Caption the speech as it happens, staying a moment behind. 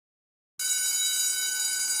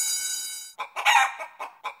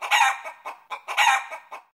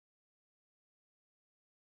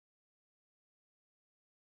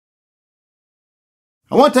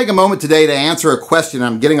I want to take a moment today to answer a question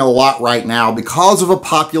I'm getting a lot right now because of a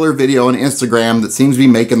popular video on Instagram that seems to be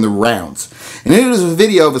making the rounds. And it is a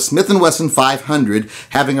video of a Smith & Wesson 500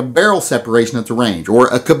 having a barrel separation at the range, or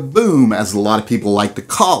a kaboom as a lot of people like to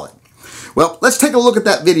call it. Well, let's take a look at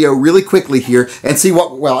that video really quickly here and see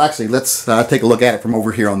what, well, actually, let's take a look at it from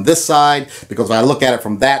over here on this side, because if I look at it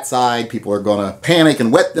from that side, people are going to panic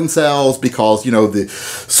and wet themselves because, you know, the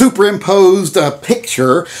superimposed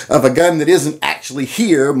picture of a gun that isn't actually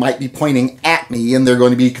here might be pointing at me, and they're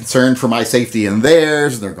going to be concerned for my safety and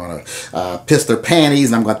theirs, and they're going to piss their panties,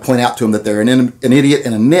 and I'm going to point out to them that they're an idiot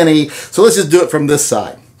and a ninny. So let's just do it from this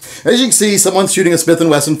side. As you can see, someone's shooting a Smith &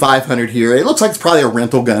 Wesson 500 here. It looks like it's probably a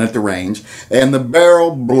rental gun at the range, and the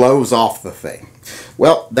barrel blows off the thing.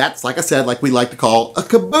 Well, that's, like I said, like we like to call a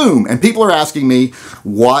kaboom. And people are asking me,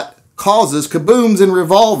 what causes kabooms in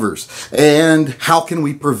revolvers, and how can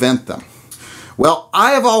we prevent them? Well,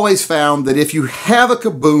 I have always found that if you have a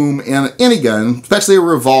kaboom in any gun, especially a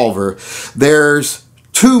revolver, there's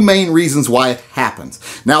two main reasons why it happens.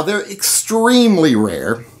 Now, they're extremely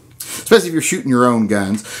rare, especially if you're shooting your own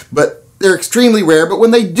guns, but they're extremely rare. But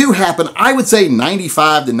when they do happen, I would say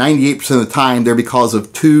 95 to 98% of the time, they're because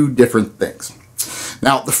of two different things.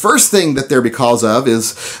 Now, the first thing that they're because of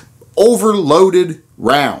is overloaded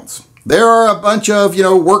rounds. There are a bunch of, you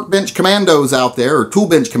know, workbench commandos out there, or tool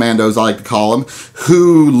bench commandos I like to call them,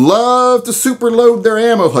 who love to superload their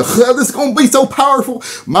ammo. Like, oh, this is going to be so powerful.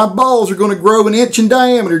 My balls are going to grow an inch in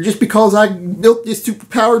diameter just because I built this super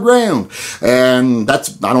powered round. And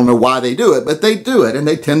that's, I don't know why they do it, but they do it, and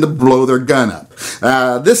they tend to blow their gun up.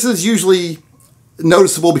 This is usually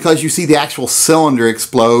noticeable because you see the actual cylinder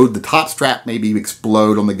explode, the top strap maybe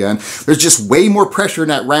explode on the gun. There's just way more pressure in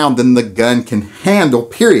that round than the gun can handle,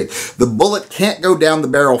 period. The bullet can't go down the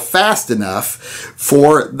barrel fast enough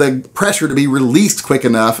for the pressure to be released quick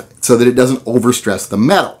enough so that it doesn't overstress the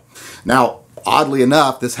metal. Now, oddly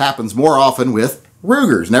enough, this happens more often with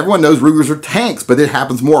Rugers, and everyone knows Rugers are tanks, but it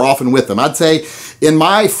happens more often with them. I'd say in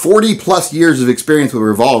my 40 plus years of experience with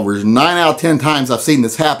revolvers, 9 out of 10 times I've seen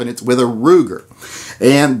this happen, it's with a Ruger.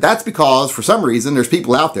 And that's because, for some reason, there's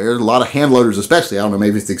people out there, a lot of hand loaders especially, I don't know,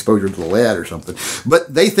 maybe it's the exposure to the lead or something,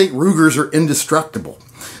 but they think Rugers are indestructible.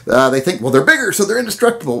 They think, well, they're bigger, so they're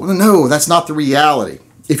indestructible. No, that's not the reality.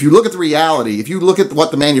 If you look at the reality, if you look at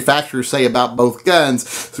what the manufacturers say about both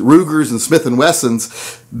guns, Rugers and Smith &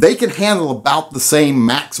 Wessons, they can handle about the same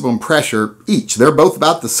maximum pressure each. They're both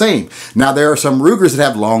about the same. Now, there are some Rugers that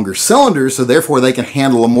have longer cylinders, so therefore they can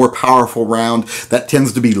handle a more powerful round that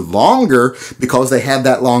tends to be longer because they have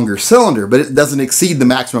that longer cylinder, but it doesn't exceed the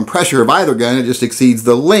maximum pressure of either gun. It just exceeds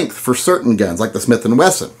the length for certain guns, like the Smith &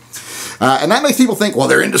 Wesson. And that makes people think, well,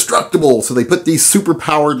 they're indestructible, so they put these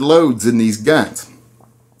super-powered loads in these guns.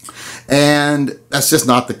 And that's just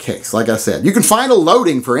not the case. Like I said, you can find a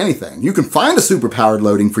loading for anything. You can find a super-powered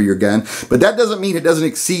loading for your gun, but that doesn't mean it doesn't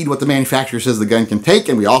exceed what the manufacturer says the gun can take,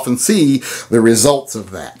 and we often see the results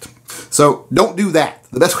of that. So don't do that.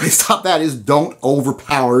 The best way to stop that is don't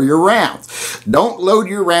overpower your rounds. Don't load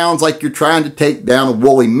your rounds like you're trying to take down a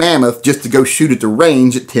woolly mammoth just to go shoot at the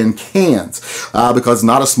range at 10 cans, because it's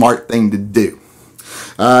not a smart thing to do.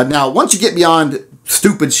 Now, once you get beyond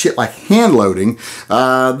stupid shit like hand loading,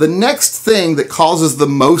 the next thing that causes the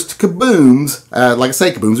most kabooms, like I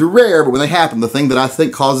say, kabooms are rare, but when they happen, the thing that I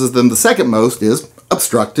think causes them the second most is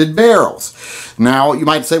obstructed barrels. Now, you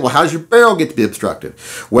might say, well, how does your barrel get to be obstructed?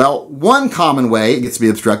 Well, one common way it gets to be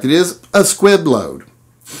obstructed is a squib load.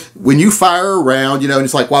 When you fire a round, you know, and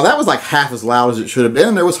it's like, well, that was like half as loud as it should have been,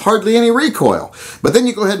 and there was hardly any recoil. But then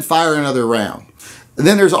you go ahead and fire another round. And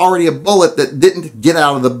then there's already a bullet that didn't get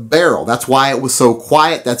out of the barrel. That's why it was so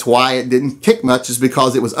quiet. That's why it didn't kick much, is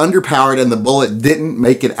because it was underpowered and the bullet didn't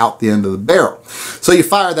make it out the end of the barrel. So you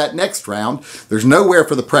fire that next round. There's nowhere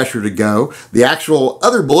for the pressure to go. The actual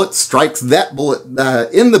other bullet strikes that bullet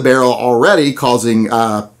in the barrel already, causing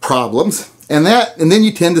problems. And then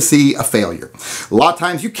you tend to see a failure. A lot of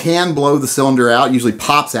times you can blow the cylinder out, it usually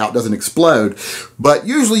pops out, doesn't explode, but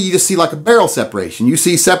usually you just see like a barrel separation. You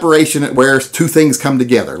see separation where two things come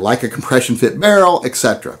together, like a compression fit barrel,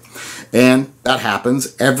 etc. And that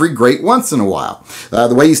happens every great once in a while.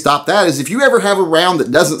 The way you stop that is if you ever have a round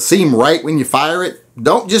that doesn't seem right when you fire it,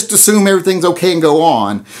 don't just assume everything's okay and go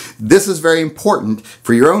on. This is very important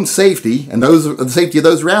for your own safety and the safety of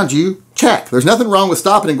those around you. Check. There's nothing wrong with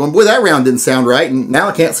stopping and going, boy, that round didn't sound right, and now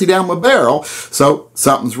I can't see down my barrel, so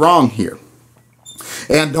something's wrong here.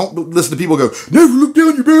 And don't listen to people go, never look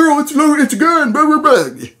down your barrel, it's loaded, it's a gun, blah, blah,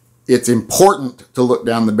 blah. it's important to look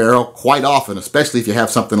down the barrel quite often, especially if you have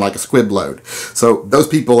something like a squib load. So those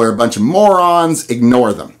people are a bunch of morons.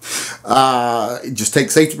 Ignore them. Just take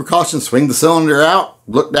safety precautions, swing the cylinder out,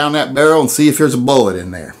 look down that barrel and see if there's a bullet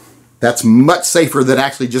in there. That's much safer than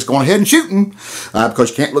actually just going ahead and shooting because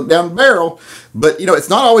you can't look down the barrel. But, you know, it's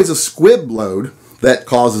not always a squib load that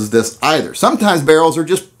causes this either. Sometimes barrels are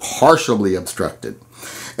just partially obstructed.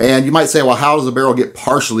 And you might say, well, how does a barrel get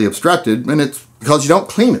partially obstructed? And it's because you don't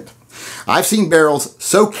clean it. I've seen barrels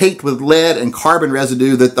so caked with lead and carbon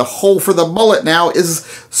residue that the hole for the bullet now is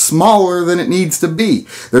smaller than it needs to be.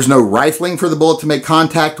 There's no rifling for the bullet to make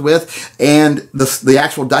contact with, and the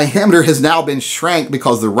actual diameter has now been shrank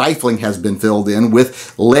because the rifling has been filled in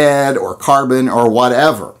with lead or carbon or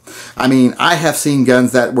whatever. I mean, I have seen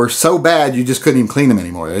guns that were so bad you just couldn't even clean them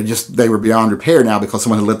anymore. They were beyond repair now because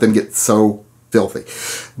someone had let them get so filthy.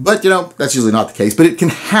 But, you know, that's usually not the case, but it can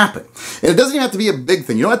happen. And it doesn't even have to be a big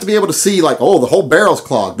thing. You don't have to be able to see like, oh, the whole barrel's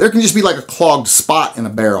clogged. There can just be like a clogged spot in a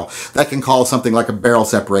barrel that can cause something like a barrel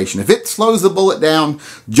separation. If it slows the bullet down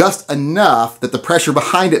just enough that the pressure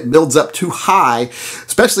behind it builds up too high,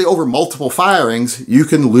 especially over multiple firings, you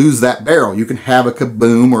can lose that barrel. You can have a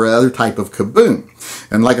kaboom or other type of kaboom.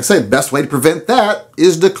 And like I said, the best way to prevent that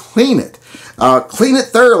is to clean it. Clean it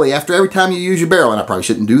thoroughly after every time you use your barrel, and I probably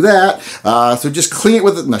shouldn't do that. So just clean it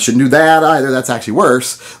with it. And I shouldn't do that either. That's actually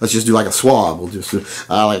worse. Let's just do like a swab. We'll just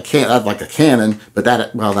like a cannon, but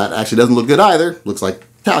that actually doesn't look good either. Looks like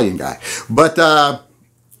Italian guy. But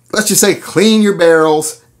let's just say clean your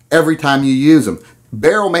barrels every time you use them.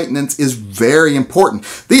 Barrel maintenance is very important.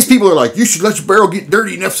 These people are like, you should let your barrel get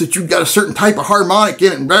dirty enough so that you've got a certain type of harmonic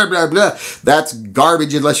in it and blah, blah, blah. That's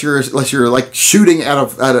garbage unless you're like shooting at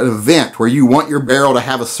an event where you want your barrel to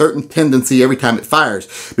have a certain tendency every time it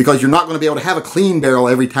fires, because you're not going to be able to have a clean barrel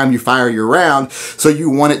every time you fire your round. So you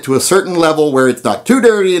want it to a certain level where it's not too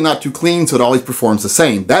dirty and not too clean, so it always performs the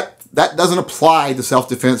same. That doesn't apply to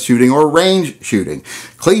self-defense shooting or range shooting.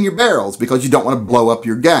 Clean your barrels because you don't want to blow up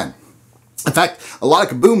your gun. In fact, a lot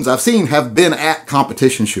of kabooms I've seen have been at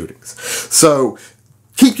competition shootings. So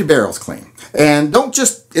keep your barrels clean. And don't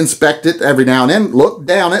just inspect it every now and then. Look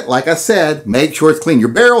down it, like I said, make sure it's clean. Your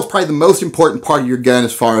barrel is probably the most important part of your gun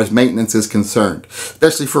as far as maintenance is concerned,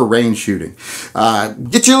 especially for range shooting.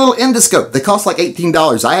 Get your little endoscope. They cost like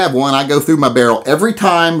 $18. I have one. I go through my barrel every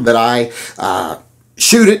time that I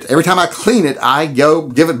shoot it. Every time I clean it, I go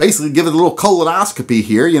give it a little colonoscopy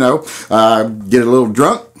here, you know, get a little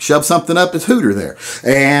drunk, shove something up its hooter there.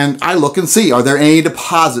 And I look and see, are there any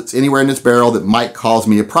deposits anywhere in this barrel that might cause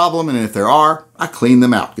me a problem? And if there are, I clean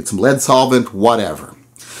them out. Get some lead solvent, whatever.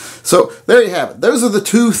 So there you have it. Those are the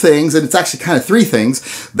two things, and it's actually kind of three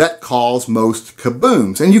things, that cause most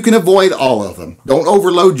kabooms. And you can avoid all of them. Don't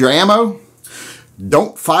overload your ammo.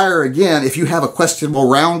 Don't fire again if you have a questionable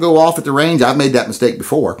round go off at the range. I've made that mistake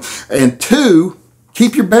before. And two,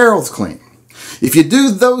 keep your barrels clean. If you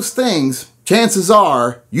do those things, chances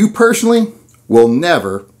are you personally will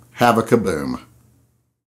never have a kaboom.